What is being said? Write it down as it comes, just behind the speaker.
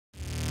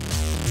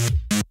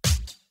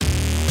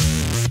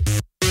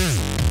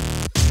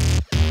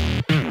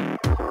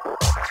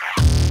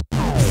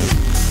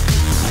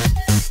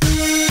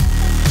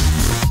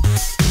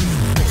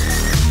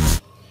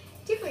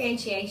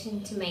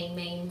differentiation to me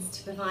means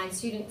to provide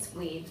students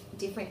with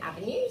different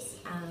avenues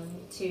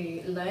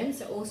to learn,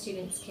 so all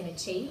students can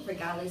achieve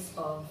regardless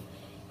of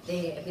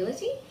their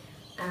ability.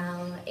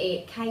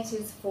 It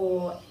caters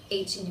for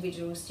each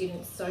individual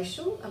student's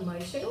social,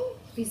 emotional,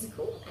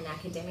 physical and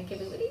academic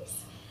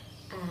abilities.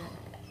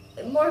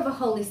 More of a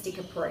holistic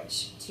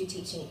approach to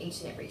teaching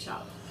each and every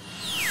child.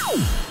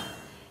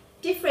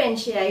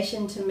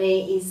 Differentiation to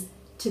me is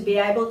to be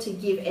able to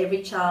give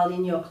every child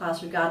in your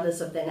class,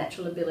 regardless of their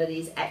natural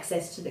abilities,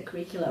 access to the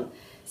curriculum.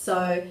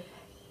 So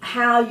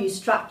how you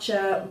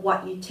structure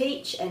what you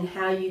teach and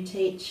how you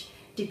teach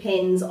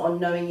depends on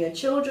knowing your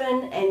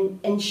children and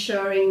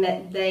ensuring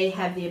that they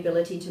have the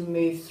ability to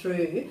move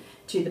through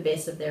to the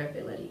best of their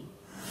ability.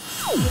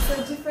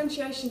 So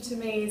differentiation to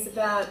me is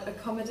about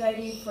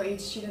accommodating for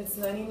each student's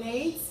learning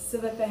needs so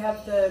that they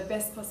have the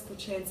best possible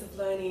chance of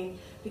learning,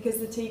 because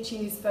the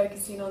teaching is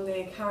focusing on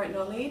their current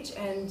knowledge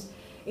and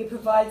it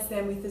provides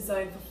them with the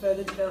zone for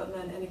further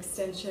development and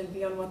extension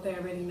beyond what they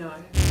already know.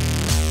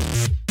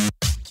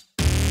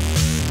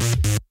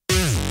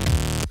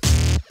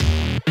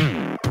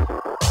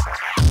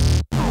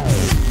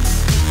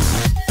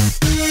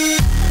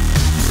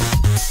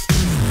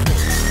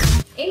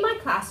 In my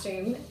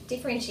classroom,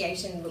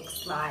 differentiation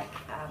looks like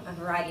a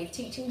variety of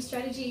teaching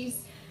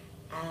strategies,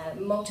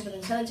 multiple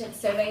intelligence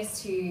surveys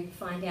to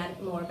find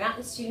out more about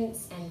the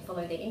students and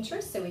follow their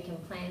interests so we can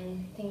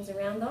plan things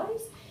around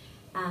those.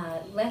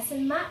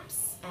 Lesson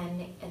maps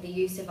and the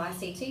use of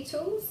ICT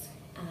tools,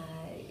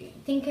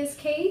 thinkers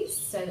keys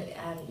so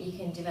that you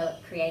can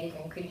develop creative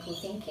and critical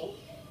thinking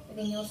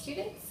within your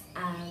students,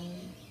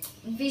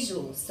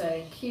 visuals,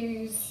 so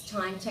cues,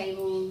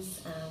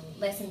 timetables,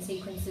 lesson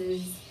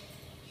sequences,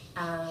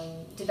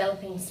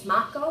 developing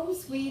SMART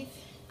goals with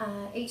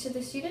each of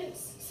the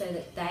students so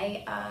that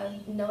they are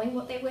knowing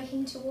what they're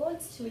working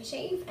towards to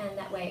achieve, and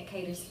that way it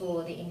caters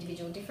for the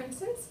individual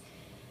differences.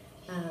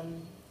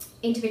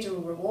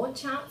 Individual reward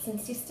charts and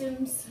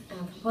systems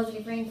for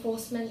positive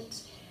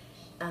reinforcement,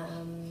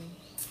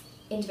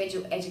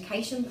 individual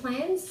education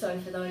plans, so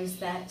for those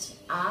that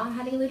are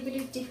having a little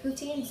bit of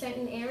difficulty in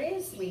certain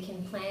areas, we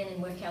can plan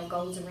and work our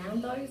goals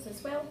around those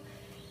as well.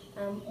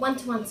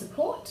 One-to-one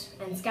support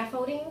and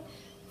scaffolding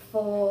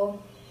for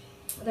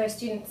those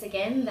students,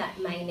 again, that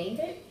may need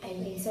it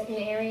in certain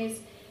areas,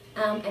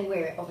 and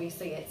where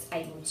obviously it's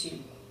able to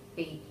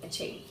be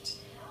achieved.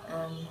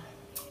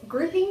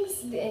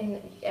 Groupings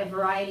in a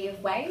variety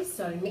of ways,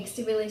 so mixed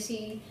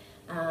ability,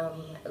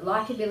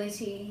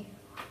 likability,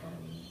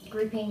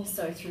 grouping,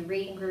 so through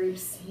reading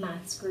groups,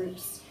 maths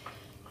groups,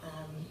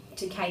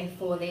 to cater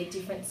for their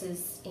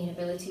differences in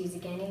abilities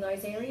again in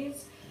those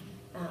areas.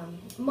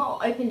 More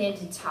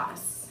open-ended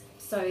tasks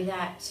so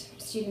that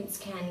students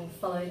can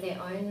follow their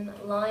own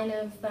line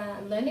of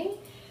learning.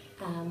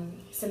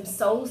 Some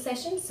soul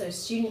sessions, so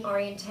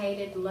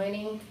student-orientated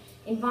learning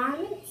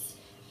environments,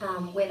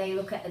 where they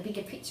look at the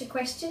bigger picture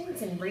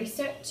questions and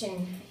research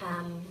and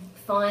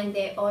find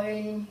their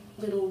own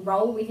little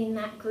role within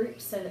that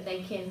group so that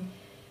they can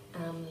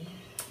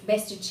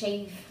best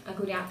achieve a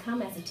good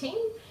outcome as a team.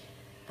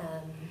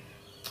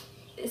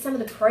 Some of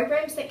the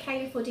programs that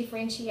cater for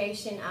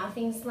differentiation are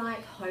things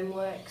like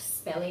homework,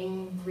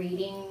 spelling,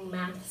 reading,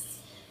 maths.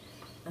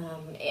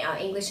 Our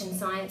English and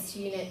science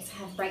units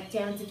have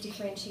breakdowns of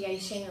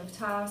differentiation of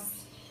tasks.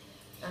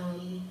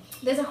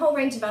 There's a whole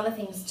range of other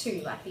things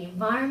too, like the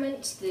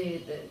environment,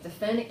 the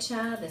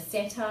furniture, the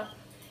setup,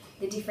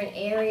 the different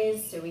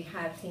areas. So we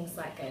have things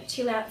like a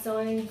chill out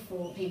zone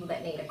for people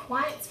that need a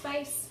quiet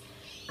space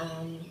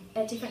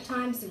at different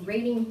times, the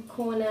reading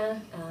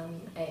corner,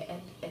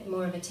 at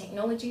more of a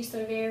technology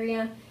sort of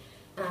area.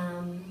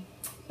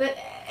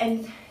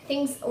 And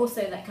things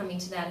also that come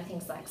into that are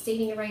things like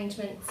seating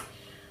arrangements,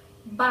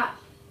 but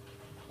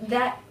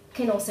that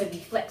can also be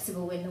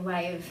flexible in the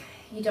way of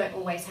you don't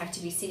always have to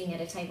be sitting at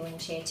a table and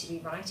chair to be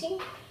writing.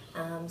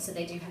 So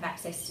they do have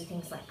access to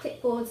things like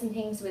clipboards and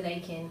things where they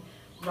can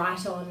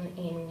write on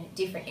in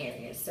different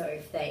areas. So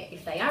if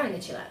they are in the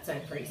chill out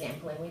zone, for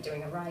example, and we're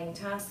doing a writing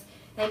task,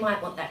 they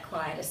might want that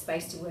quieter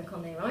space to work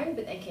on their own,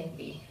 but they can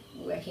be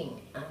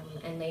working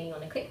and leaning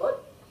on a clipboard.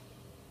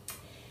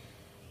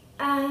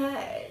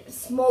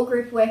 Small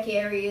group work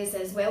areas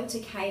as well to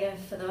cater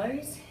for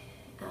those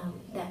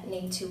that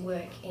need to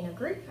work in a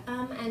group,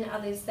 and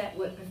others that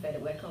prefer to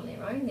work on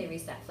their own. There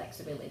is that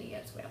flexibility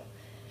as well.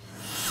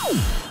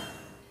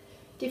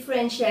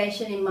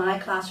 Differentiation in my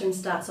classroom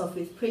starts off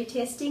with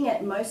pre-testing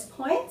at most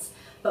points,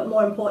 but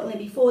more importantly,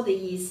 before the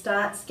year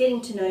starts,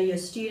 getting to know your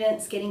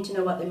students, getting to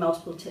know what their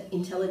multiple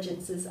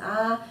intelligences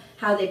are,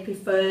 how they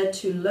prefer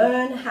to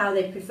learn, how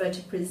they prefer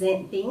to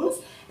present things,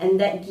 and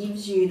that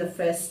gives you the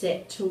first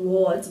step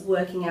towards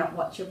working out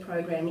what your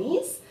program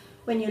is.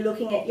 When you're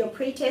looking at your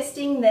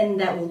pre-testing, then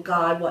that will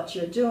guide what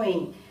you're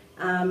doing.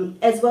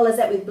 As well as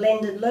that, with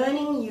blended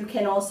learning, you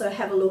can also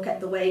have a look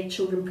at the way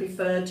children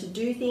prefer to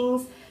do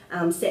things,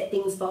 set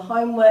things for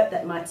homework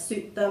that might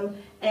suit them,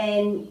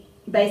 and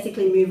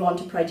basically move on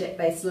to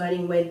project-based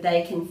learning where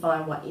they can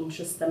find what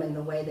interests them and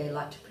the way they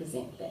like to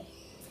present that.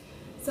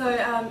 So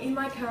in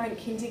my current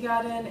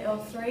kindergarten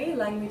L3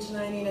 language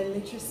learning and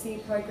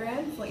literacy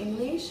program for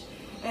English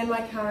and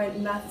my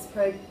current maths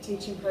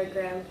teaching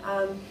program,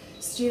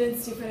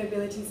 students' different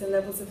abilities and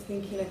levels of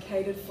thinking are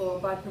catered for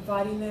by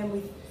providing them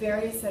with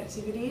various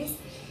activities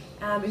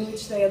in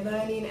which they are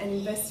learning and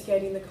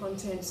investigating the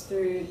content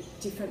through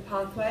different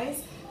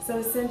pathways. So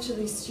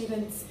essentially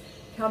students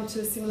come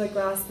to a similar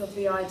grasp of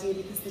the idea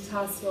because the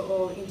tasks are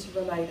all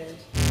interrelated.